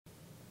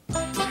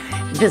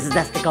This is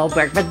Esther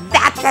Goldberg for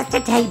That's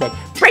Entertainment,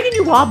 bringing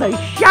you all the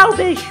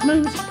showbiz,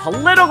 schmooze,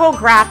 political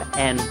crap,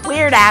 and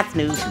weird-ass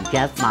news you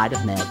just might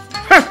have missed.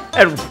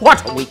 And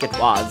what a week it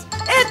was.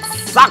 It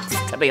sucks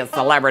to be a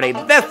celebrity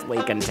this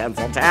week in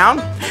Tinseltown.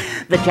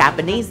 The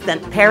Japanese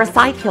sent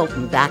Parasite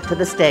Hilton back to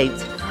the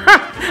States.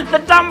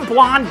 The dumb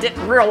blonde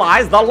didn't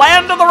realize the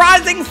land of the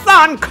rising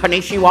sun,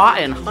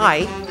 Konnichiwa in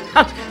height,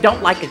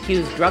 don't like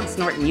accused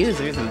drug-snorting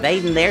users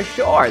invading their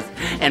shores,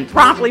 and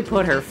promptly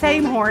put her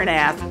fame-whoring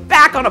ass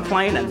back on a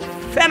plane and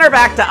sent her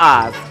back to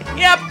us.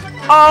 Yep,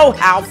 oh,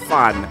 how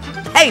fun.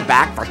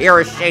 Payback for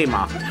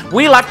Hiroshima.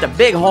 We left a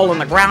big hole in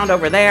the ground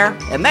over there,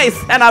 and they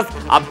sent us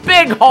a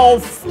big hole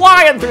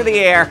flying through the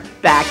air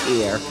back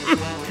here.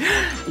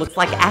 Looks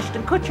like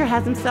Ashton Kutcher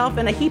has himself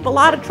in a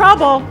lot of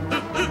trouble.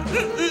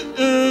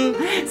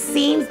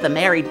 Seems the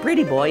married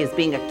pretty boy is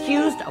being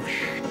accused of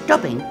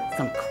stubbing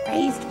some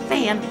crazed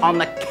fan on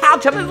the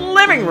couch of his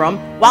living room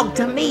while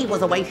Demi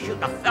was away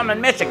shooting a film in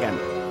Michigan.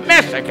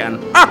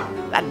 Michigan?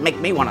 That'd make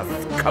me want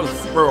to go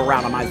screw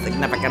around on my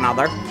significant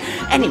other.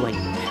 Anyway,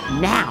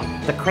 now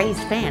the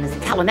crazed fan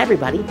is telling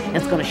everybody and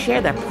is going to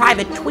share their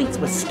private tweets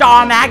with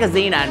Star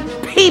Magazine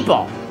and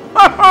People.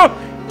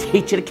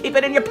 Teach you to keep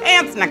it in your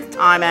pants next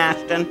time,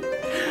 Ashton.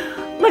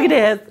 Look at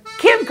this.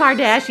 Kim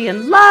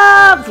Kardashian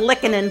loves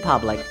licking in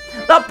public.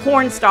 The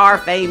porn star,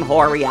 fame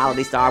whore,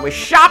 reality star was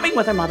shopping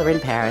with her mother in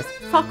Paris,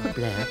 sacre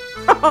bleu,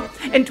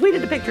 and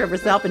tweeted a picture of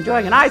herself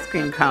enjoying an ice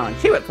cream cone.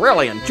 She was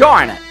really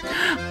enjoying it.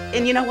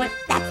 And you know what?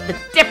 That's the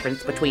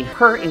difference between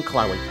her and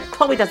Chloe.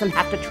 Chloe doesn't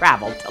have to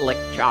travel to lick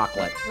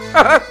chocolate.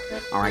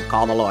 All right,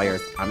 call the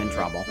lawyers. I'm in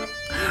trouble.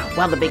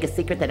 Well, the biggest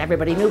secret that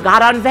everybody knew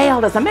got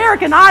unveiled as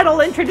American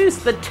Idol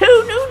introduced the 2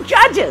 new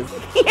judges.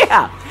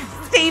 Yeah.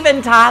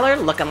 Steven Tyler,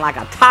 looking like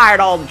a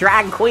tired old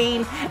drag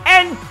queen,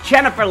 and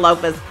Jennifer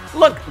Lopez,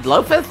 looking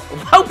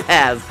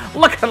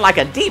like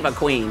a diva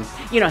queen.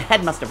 You know,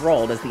 head must have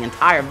rolled as the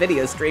entire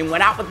video stream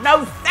went out with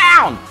no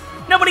sound.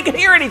 Nobody could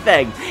hear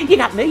anything. You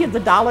got millions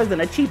of dollars in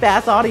a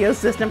cheap-ass audio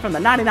system from the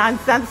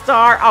 99-cent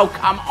star? Oh,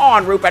 come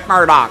on, Rupert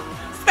Murdoch.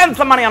 Spend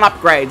some money on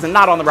upgrades and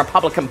not on the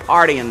Republican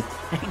Party and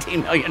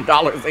 $18 million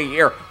a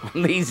year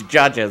on these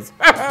judges.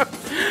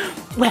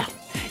 Well,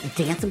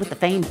 Dancing with the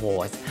Fame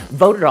whores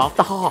voted off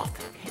the Hoff.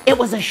 It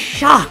was a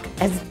shock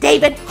as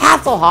David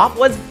Hasselhoff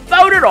was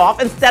voted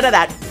off instead of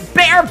that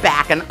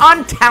bareback and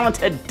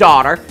untalented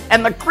daughter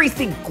and the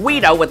greasy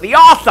Guido with the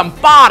awesome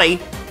body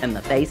and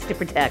the face to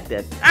protect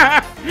it.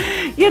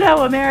 You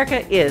know,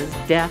 America is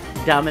deaf,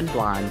 dumb, and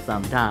blind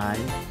sometimes.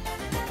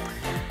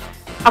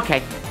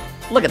 Okay,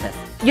 look at this.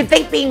 You'd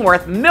think being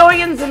worth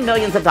millions and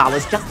millions of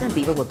dollars, Justin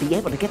Bieber would be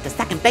able to get to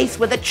second base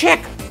with a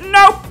chick.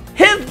 Nope.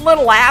 His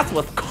little ass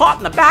was caught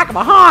in the back of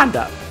a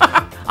Honda.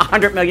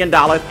 $100 million and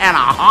a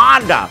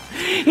Honda.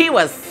 He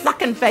was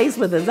sucking face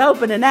with his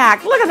opening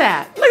act. Look at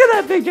that. Look at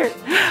that picture.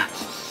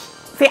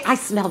 See, I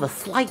smell the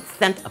slight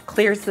scent of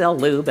Clearasil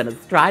lube and a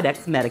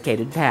Stridex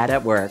medicated pad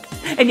at work.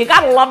 And you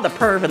gotta love the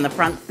perv in the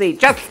front seat,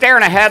 just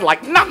staring ahead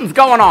like nothing's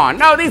going on.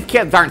 No, these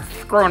kids aren't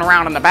screwing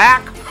around in the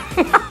back.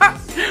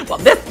 Well,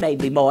 this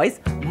made me moist.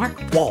 Mark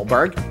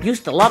Wahlberg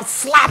used to love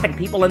slapping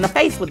people in the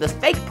face with his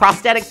fake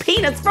prosthetic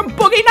penis from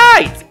Boogie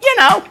Nights. You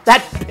know,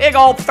 that big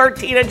old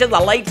 13 inches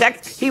of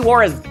latex he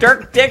wore as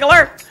Dirk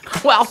Diggler.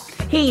 Well,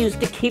 he used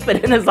to keep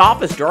it in his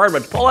office drawer and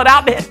would pull it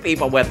out and hit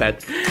people with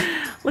it.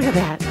 Look at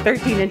that,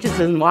 13 inches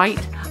in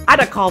white. I'd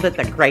have called it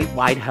the Great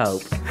White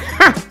Hope.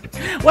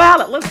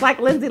 Well, it looks like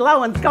Lindsay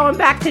Lohan's going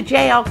back to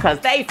jail because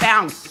they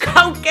found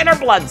coke in her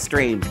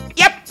bloodstream.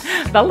 Yep,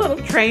 the little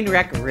train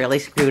wreck really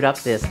screwed up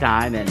this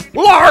time, and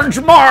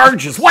Large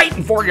Marge is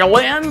waiting for you,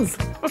 Linz.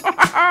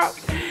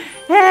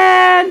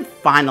 And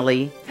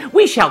finally,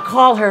 we shall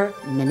call her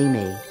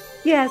Mini-Me.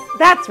 Yes,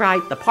 that's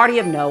right, the Party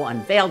of No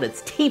unveiled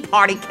its Tea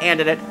Party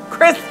candidate,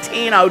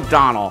 Christine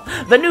O'Donnell,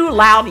 the new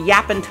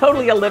loud-yapping,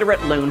 totally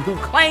illiterate loon who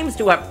claims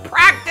to have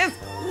practiced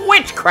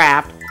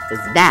witchcraft is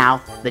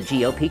now the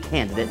GOP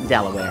candidate in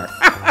Delaware.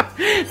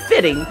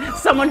 Fitting,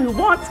 someone who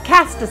once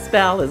cast a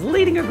spell is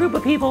leading a group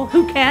of people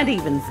who can't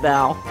even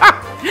spell.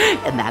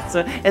 And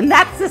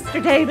that's Sister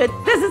David.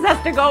 This is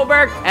Esther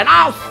Goldberg, and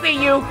I'll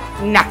see you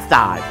next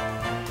time.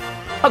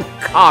 Oh,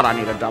 God, I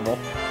need a double.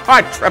 Or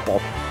a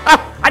triple.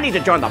 I need to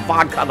join the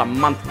Vodka of the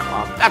Month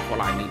Club. That's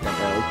what I need to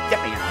do.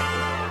 Get me out of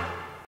here.